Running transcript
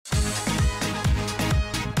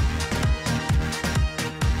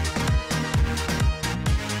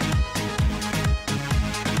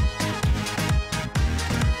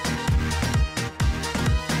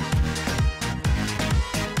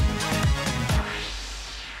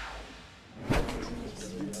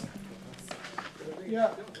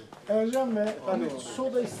Ya Ercan Bey, hani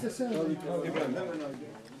soda isteseniz.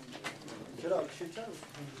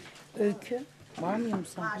 Öykü, var mıyım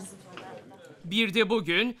sen? Bir de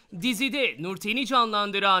bugün dizide Nurten'i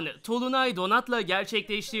canlandıran Tolunay Donat'la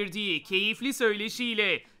gerçekleştirdiği keyifli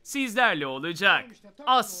söyleşiyle sizlerle olacak.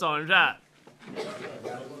 Az sonra.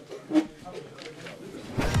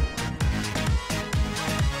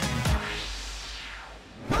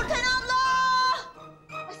 Nurten abla!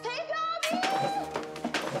 Seyfi abi!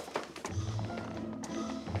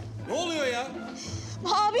 Ne oluyor ya?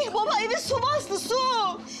 Abi baba eve su bastı su.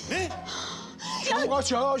 Ne? Çabuk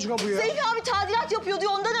aç ya, aç kapıyı. Seyfi abi tadilat yapıyor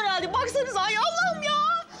diyor ondan herhalde. Baksanıza ay Allah'ım ya.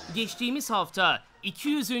 Geçtiğimiz hafta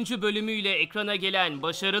 200. bölümüyle ekrana gelen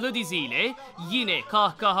başarılı diziyle yine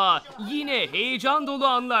kahkaha, yine heyecan dolu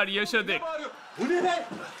anlar yaşadık. Bu ne be?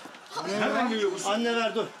 Nereden geliyor bu su? Anne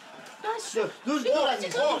ver dur. Dur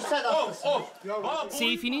sen haklısın.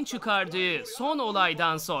 Seyfi'nin çıkardığı son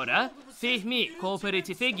olaydan sonra Fehmi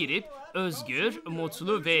kooperatife girip özgür,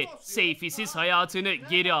 mutlu ve Seyfi'siz hayatını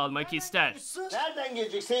geri almak ister. Nereden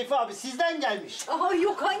gelecek Seyfi abi? Sizden gelmiş. Aa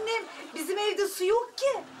yok annem, bizim evde su yok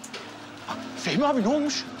ki. Fehmi abi ne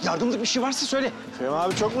olmuş? Yardımlık bir şey varsa söyle. Fehmi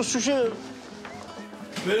abi çok mu suçu?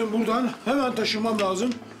 Benim buradan hemen taşınmam lazım.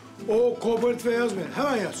 O kooperatife yazmayın.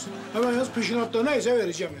 Hemen yaz. Hemen yaz, peşinatta neyse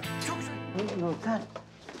vereceğim ya. Nurten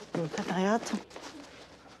hayatım.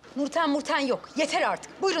 Nurten yok. Yeter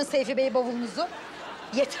artık. Buyurun Seyfi Bey bavulunuzu.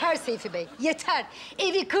 Yeter Seyfi Bey, yeter.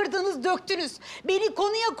 Evi kırdınız, döktünüz. Beni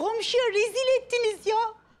konuya komşuya rezil ettiniz ya.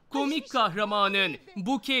 Komik kahramanın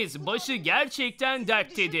bu kez başı gerçekten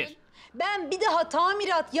derttedir. Ben bir daha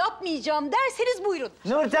tamirat yapmayacağım derseniz buyurun.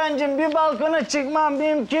 Nurten'cim bir balkona çıkmam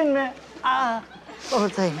mümkün mü? Aa,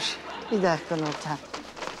 oradaymış. Bir dakika Nurten.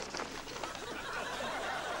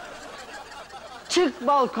 Çık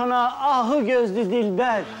balkona ahı gözlü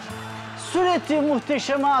dilber. Sureti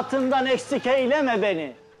muhteşematından eksik eyleme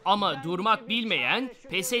beni. Ama durmak bilmeyen,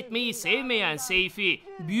 pes etmeyi sevmeyen Seyfi,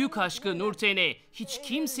 büyük aşkı Nurten'e hiç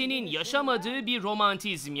kimsenin yaşamadığı bir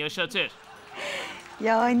romantizm yaşatır.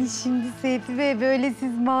 Yani şimdi Seyfi Bey böyle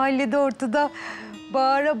siz mahallede ortada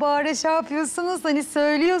bağıra bağıra şey yapıyorsunuz, hani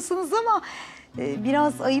söylüyorsunuz ama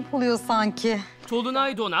biraz ayıp oluyor sanki.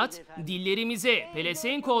 Tolunay Donat, dillerimize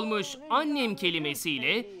pelesenk olmuş annem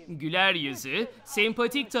kelimesiyle güler yüzü,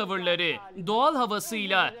 sempatik tavırları, doğal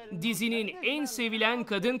havasıyla dizinin en sevilen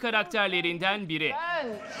kadın karakterlerinden biri.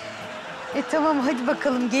 Tamam hadi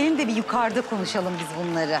bakalım gelin de bir yukarıda konuşalım biz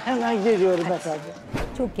bunları. Hemen geliyorum efendim.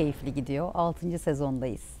 Çok keyifli gidiyor. 6.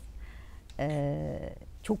 sezondayız.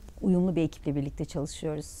 Çok uyumlu bir ekiple birlikte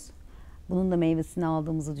çalışıyoruz. Bunun da meyvesini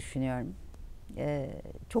aldığımızı düşünüyorum.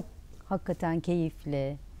 Çok hakikaten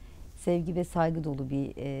keyifli, sevgi ve saygı dolu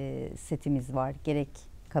bir setimiz var. Gerek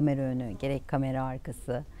kamera önü, gerek kamera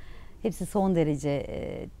arkası. Hepsi son derece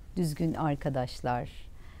düzgün arkadaşlar,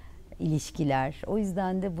 ilişkiler. O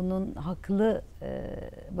yüzden de bunun haklı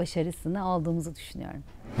başarısını aldığımızı düşünüyorum.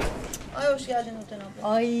 Ay hoş geldin Nurten abla.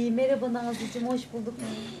 Ay merhaba Nazlıcığım, hoş bulduk.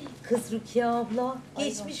 Kız Rukiye abla,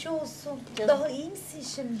 geçmiş olsun. Daha iyi misin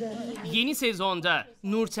şimdi? Yeni sezonda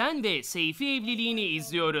Nurten ve Seyfi evliliğini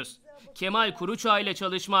izliyoruz. Kemal Kuruçağ ile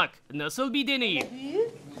çalışmak nasıl bir deneyim?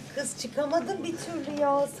 Kız çıkamadım bir türlü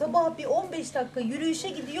ya. Sabah bir 15 dakika yürüyüşe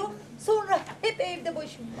gidiyor, sonra hep evde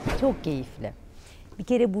başımda. Çok keyifli. Bir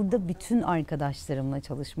kere burada bütün arkadaşlarımla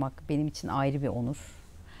çalışmak benim için ayrı bir onur.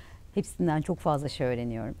 Hepsinden çok fazla şey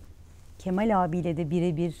öğreniyorum. Kemal abiyle de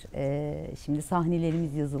birebir şimdi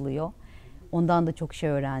sahnelerimiz yazılıyor. Ondan da çok şey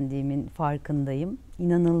öğrendiğimin farkındayım.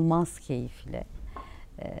 İnanılmaz keyifli.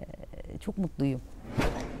 Çok mutluyum.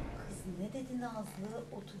 Kız ne dedi Nazlı?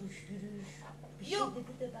 Oturuş, yürüyüş. Bir şey Yok.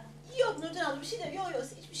 dedi de ben. Yok Nurten abla bir şey demiyor. Yok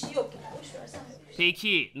hiçbir şey yok. Boş ver sen.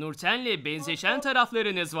 Peki Nurten'le benzeşen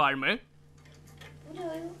taraflarınız var mı? Bu ne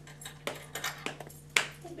ayol?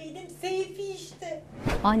 Bu benim Seyfi işte.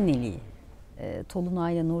 Anneliği.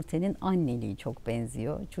 Tolunay'la Nurten'in anneliği çok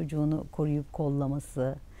benziyor. Çocuğunu koruyup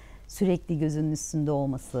kollaması, sürekli gözünün üstünde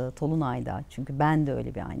olması Tolunay'da. Çünkü ben de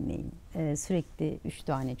öyle bir anneyim. Sürekli 3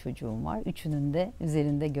 tane çocuğum var. Üçünün de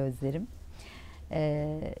üzerinde gözlerim.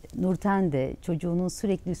 Nurten de çocuğunun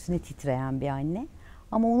sürekli üstüne titreyen bir anne.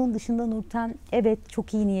 Ama onun dışında Nurten evet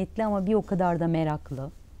çok iyi niyetli ama bir o kadar da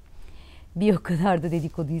meraklı. Bir o kadar da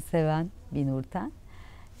dedikoduyu seven bir Nurten.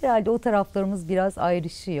 Herhalde o taraflarımız biraz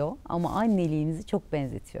ayrışıyor ama anneliğimizi çok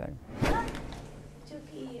benzetiyorum. Çok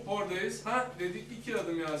iyi. Oradayız. Ha dedik 2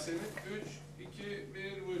 adım Yasemin. 3, 2,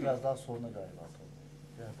 1 buyurun. Biraz daha sonra galiba.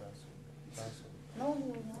 Biraz daha sonra. Daha sonra. Ne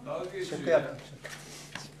oluyor ya? Dalga geçiyor. Şaka yaptım.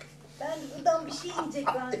 Ben buradan bir şey yiyecek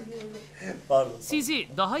zannediyorum. Pardon. Sizi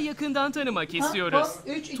daha yakından tanımak istiyoruz.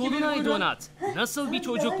 Tolunay Donat nasıl bir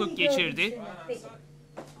çocukluk geçirdi?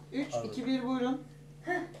 3, 2, 1 buyurun.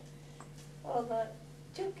 Vallahi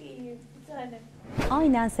çok iyiyim bir tanem.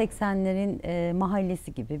 Aynen 80'lerin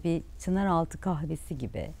mahallesi gibi, bir Çınaraltı kahvesi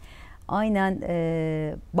gibi. Aynen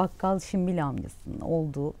bakkal Şimbil amcasının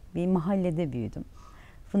olduğu bir mahallede büyüdüm.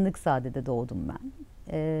 Fındıkzade'de doğdum ben.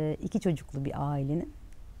 2 çocuklu bir ailenin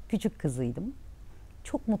küçük kızıydım.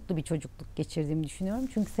 Çok mutlu bir çocukluk geçirdiğimi düşünüyorum.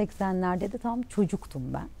 Çünkü 80'lerde de tam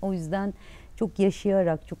çocuktum ben. O yüzden çok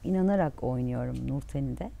yaşayarak, çok inanarak oynuyorum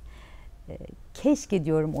Nurten'de. Keşke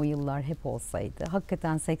diyorum o yıllar hep olsaydı.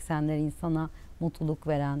 Hakikaten 80'ler insana mutluluk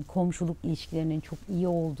veren, komşuluk ilişkilerinin çok iyi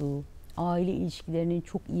olduğu, aile ilişkilerinin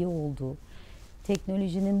çok iyi olduğu,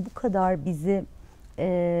 teknolojinin bu kadar bizi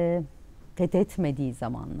fethetmediği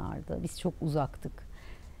zamanlarda, biz çok uzaktık.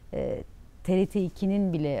 TRT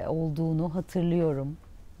 2'nin bile olduğunu hatırlıyorum.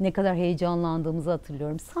 Ne kadar heyecanlandığımızı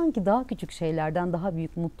hatırlıyorum. Sanki daha küçük şeylerden daha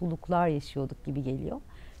büyük mutluluklar yaşıyorduk gibi geliyor.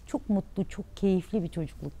 Çok mutlu, çok keyifli bir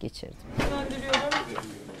çocukluk geçirdim.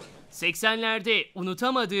 80'lerde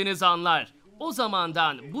unutamadığınız anlar, o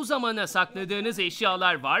zamandan bu zamana sakladığınız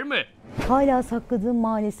eşyalar var mı? Hala sakladığım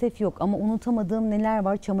maalesef yok ama unutamadığım neler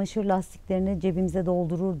var? Çamaşır lastiklerini cebimize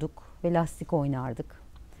doldururduk ve lastik oynardık.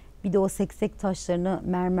 Bir de o seksek taşlarını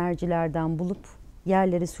mermercilerden bulup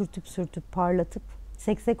yerlere sürtüp parlatıp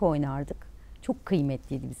seksek oynardık. Çok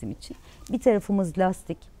kıymetliydi bizim için. Bir tarafımız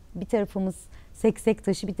lastik, bir tarafımız seksek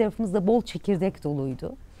taşı, bir tarafımız da bol çekirdek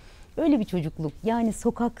doluydu. Öyle bir çocukluk. Yani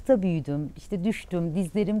sokakta büyüdüm, işte düştüm,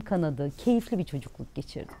 dizlerim kanadı. Keyifli bir çocukluk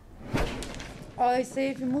geçirdim. Ay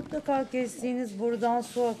Seyfi mutlaka kestiğiniz buradan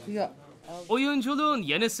su akıyor. Oyunculuğun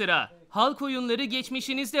yanı sıra halk oyunları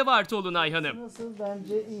geçmişiniz de var Tolunay Hanım. Nasıl?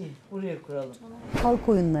 Bence iyi. Buraya kuralım. Halk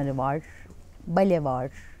oyunları var, bale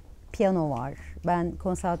var, piyano var. Ben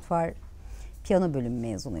konservatuvar piyano bölümü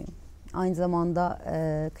mezunuyum. Aynı zamanda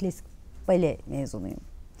klasik bale mezunuyum.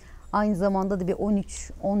 Aynı zamanda da bir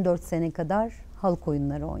 13-14 sene kadar halk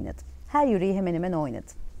oyunları oynadım. Her yöreyi hemen hemen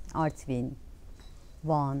oynadım. Artvin,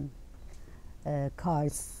 Van,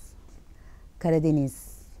 Kars,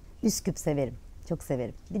 Karadeniz, Üsküp severim. Çok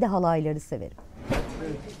severim. Bir de halayları severim.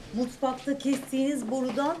 Mutfakta kestiğiniz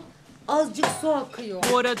borudan azıcık su akıyor.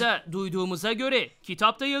 Bu arada duyduğumuza göre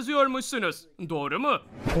kitapta yazıyormuşsunuz. Doğru mu?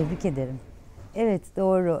 Tebrik ederim. Evet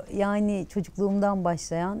doğru. Yani çocukluğumdan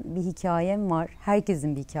başlayan bir hikayem var.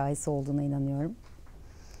 Herkesin bir hikayesi olduğuna inanıyorum.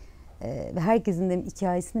 Ve herkesin de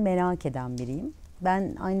hikayesini merak eden biriyim.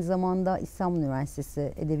 Ben aynı zamanda İstanbul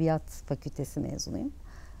Üniversitesi Edebiyat Fakültesi mezunuyum.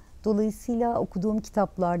 Dolayısıyla okuduğum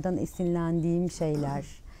kitaplardan esinlendiğim şeyler,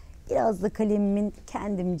 biraz da kalemimin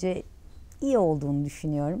kendimce iyi olduğunu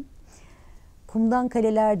düşünüyorum. Kumdan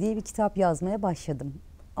Kaleler diye bir kitap yazmaya başladım.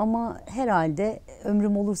 Ama herhalde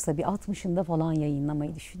ömrüm olursa bir 60'ında falan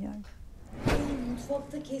yayınlamayı düşünüyorum.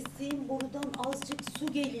 Mutfakta kestiğim borudan azıcık su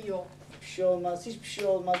geliyor. Bir şey olmaz, hiçbir şey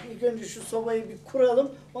olmaz. İlk önce şu sobayı bir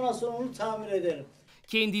kuralım, ondan sonra onu tamir ederim.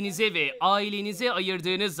 Kendinize ve ailenize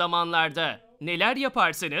ayırdığınız zamanlarda neler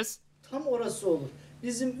yaparsınız? Tam orası olur.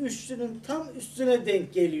 Bizim üçlünün tam üstüne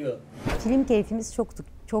denk geliyor. Film keyfimiz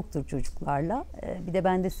çoktur çocuklarla. Bir de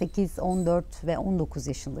bende 8, 14 ve 19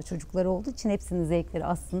 yaşında çocuklar olduğu için hepsinin zevkleri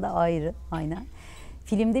aslında ayrı, aynen.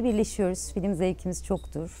 Filmde birleşiyoruz, film zevkimiz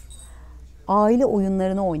çoktur. Aile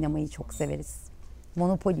oyunlarını oynamayı çok severiz.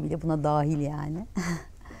 Monopoly bile buna dahil yani.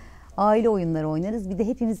 Aile oyunları oynarız. Bir de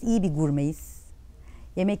hepimiz iyi bir gurmeyiz.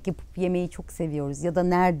 Yemek yapıp yemeyi çok seviyoruz. Ya da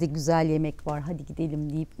nerede güzel yemek var hadi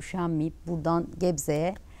gidelim deyip üşenmeyip buradan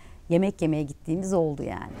Gebze'ye yemek yemeye gittiğimiz oldu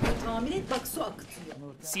yani. Tamir et bak su akıtıyor.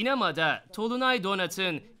 Sinemada Tolunay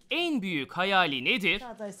Donat'ın en büyük hayali nedir?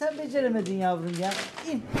 Çağatay sen beceremedin yavrum ya.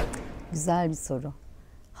 İn. Güzel bir soru.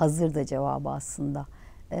 Hazır da cevabı aslında.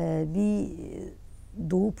 Bir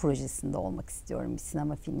doğu projesinde olmak istiyorum bir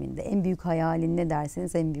sinema filminde. En büyük hayalin ne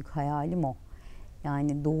derseniz en büyük hayalim o.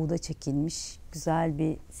 Yani doğuda çekilmiş güzel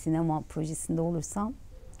bir sinema projesinde olursam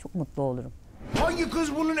çok mutlu olurum. Hangi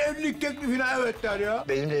kız bunun evlilik teklifine evet der ya?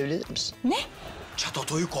 Benimle evlenir misin?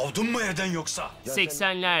 Çatotoyu kovdun mu evden yoksa?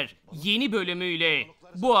 80'ler yeni bölümüyle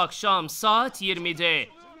bu akşam saat 20'de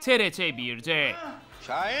TRT 1'de.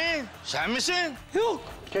 Şahin sen misin? Yok.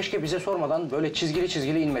 Keşke bize sormadan böyle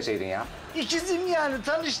çizgili inmeseydin ya. İkizim yani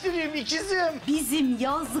tanıştırayım ikizim. Bizim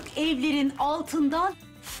yazlık evlerin altından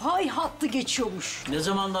fay hattı geçiyormuş. Ne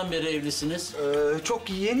zamandan beri evlisiniz? Çok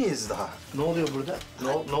yeniyiz daha. Ne oluyor burada?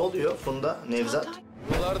 Ne oluyor Funda, Nevzat?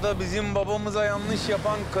 Buralarda bizim babamıza yanlış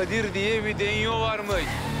yapan Kadir diye bir denyo varmış.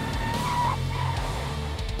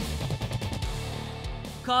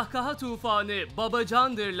 Kahkaha tufanı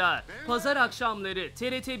Babacandır'la pazar akşamları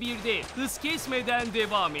TRT 1'de hız kesmeden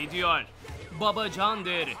devam ediyor.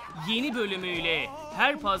 Babacandır yeni bölümüyle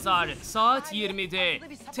her pazar saat 20'de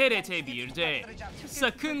TRT 1'de.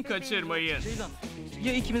 Sakın kaçırmayın.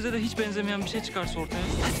 Ya ikimize de hiç benzemeyen bir şey çıkarsa ortaya?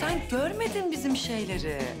 Sen görmedin bizim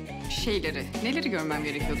şeyleri. Şeyleri. Neleri görmem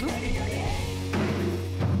gerekiyordu?